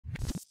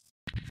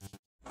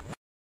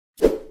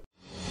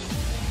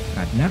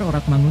Ragnar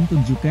Oratmangoen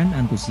tunjukkan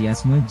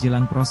antusiasme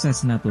jelang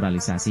proses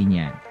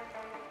naturalisasinya.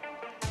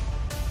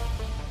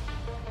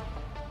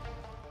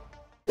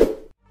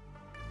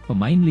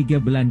 Pemain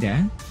Liga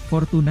Belanda,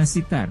 Fortuna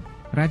Sittard,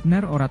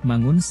 Ragnar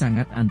Oratmangoen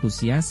sangat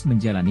antusias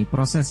menjalani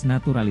proses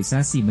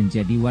naturalisasi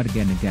menjadi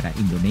warga negara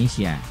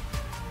Indonesia.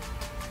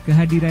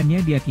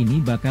 Kehadirannya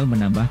diyakini bakal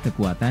menambah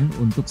kekuatan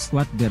untuk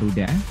skuad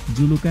Garuda,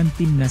 julukan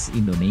Timnas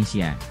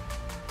Indonesia.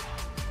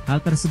 Hal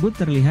tersebut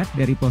terlihat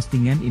dari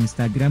postingan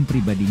Instagram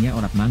pribadinya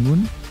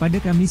Oratmangoen, pada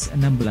Kamis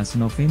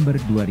 16 November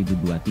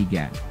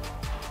 2023.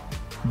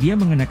 Dia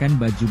mengenakan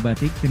baju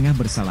batik tengah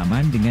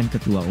bersalaman dengan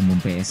Ketua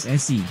Umum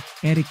PSSI,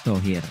 Erick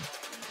Thohir.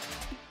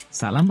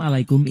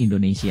 Assalamualaikum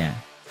Indonesia.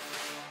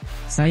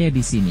 Saya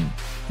di sini.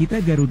 Kita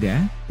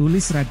Garuda,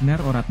 tulis Ragnar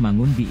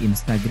Oratmangoen di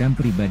Instagram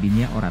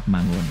pribadinya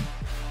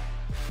Oratmangoen.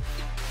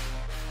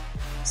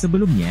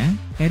 Sebelumnya,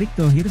 Erick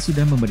Thohir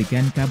sudah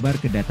memberikan kabar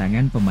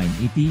kedatangan pemain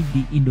IT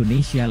di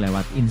Indonesia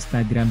lewat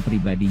Instagram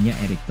pribadinya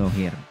Erick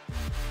Thohir.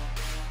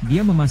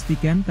 Dia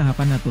memastikan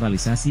tahapan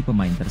naturalisasi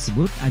pemain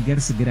tersebut agar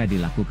segera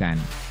dilakukan.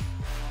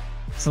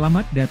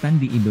 Selamat datang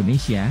di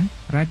Indonesia,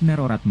 Ragnar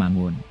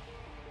Oratmangoen.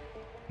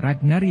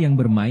 Ragnar yang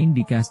bermain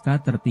di kasta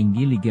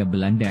tertinggi Liga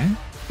Belanda,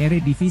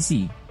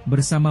 Eredivisie,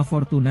 bersama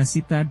Fortuna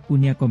Sittard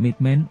punya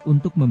komitmen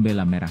untuk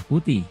membela merah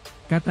putih,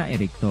 kata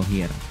Erick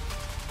Thohir.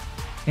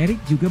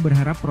 Erick juga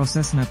berharap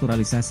proses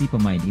naturalisasi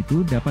pemain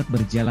itu dapat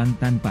berjalan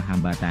tanpa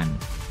hambatan.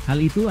 Hal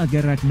itu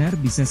agar Ragnar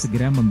bisa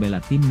segera membela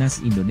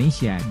Timnas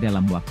Indonesia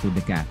dalam waktu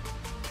dekat.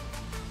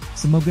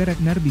 Semoga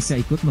Ragnar bisa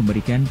ikut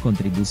memberikan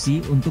kontribusi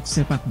untuk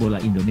sepak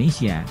bola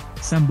Indonesia,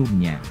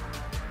 sambungnya.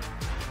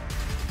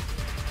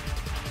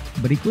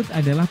 Berikut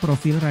adalah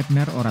profil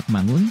Ragnar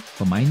Oratmangoen,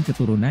 pemain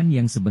keturunan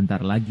yang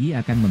sebentar lagi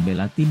akan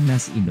membela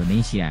Timnas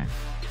Indonesia.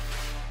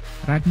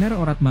 Ragnar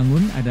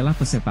Oratmangoen adalah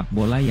pesepak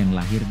bola yang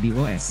lahir di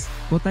OS,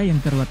 kota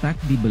yang terletak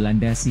di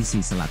Belanda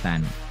sisi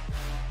selatan.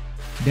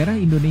 Darah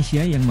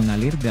Indonesia yang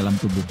mengalir dalam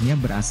tubuhnya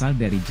berasal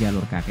dari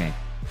jalur kakek.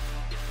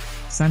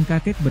 Sang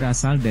kakek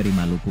berasal dari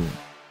Maluku.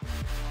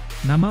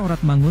 Nama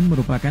Oratmangoen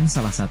merupakan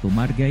salah satu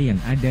marga yang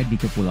ada di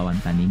Kepulauan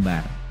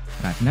Tanimbar.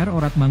 Ragnar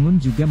Oratmangoen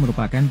juga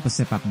merupakan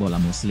pesepak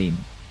bola muslim.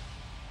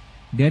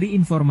 Dari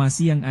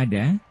informasi yang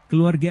ada,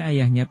 keluarga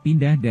ayahnya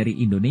pindah dari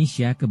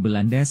Indonesia ke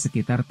Belanda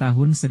sekitar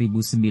tahun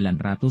 1950.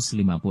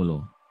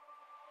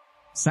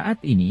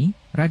 Saat ini,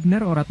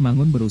 Ragnar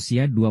Oratmangoen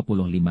berusia 25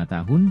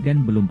 tahun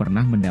dan belum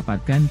pernah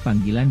mendapatkan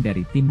panggilan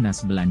dari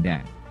Timnas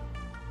Belanda.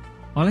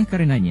 Oleh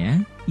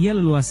karenanya, ia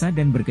leluasa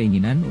dan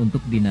berkeinginan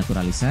untuk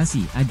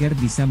dinaturalisasi agar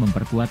bisa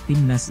memperkuat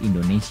Timnas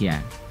Indonesia.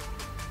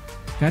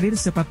 Karir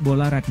sepak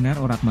bola Ragnar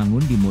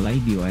Oratmangoen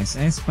dimulai di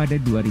OSS pada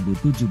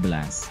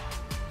 2017.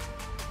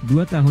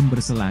 2 tahun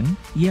berselang,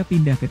 ia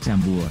pindah ke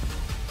Cambur.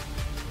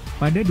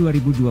 Pada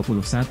 2021,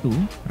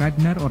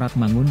 Ragnar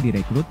Oratmangoen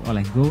direkrut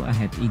oleh Go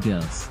Ahead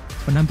Eagles.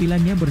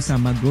 Penampilannya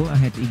bersama Go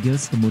Ahead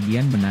Eagles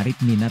kemudian menarik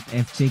minat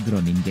FC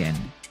Groningen.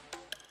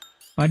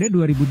 Pada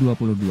 2022,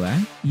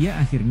 ia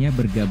akhirnya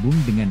bergabung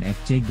dengan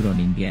FC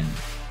Groningen.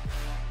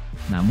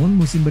 Namun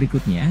musim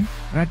berikutnya,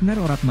 Ragnar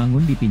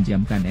Oratmangoen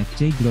dipinjamkan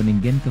FC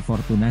Groningen ke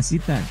Fortuna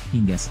Sittard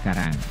hingga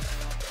sekarang.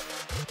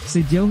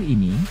 Sejauh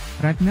ini,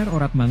 Ragnar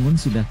Oratmangoen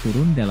sudah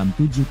turun dalam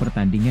 7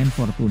 pertandingan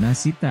Fortuna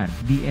Sittard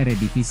di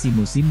Eredivisie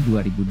musim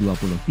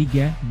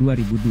 2023-2024.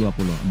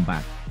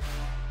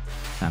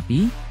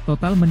 Tapi,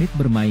 total menit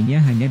bermainnya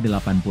hanya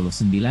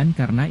 89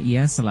 karena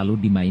ia selalu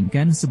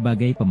dimainkan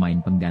sebagai pemain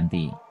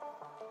pengganti.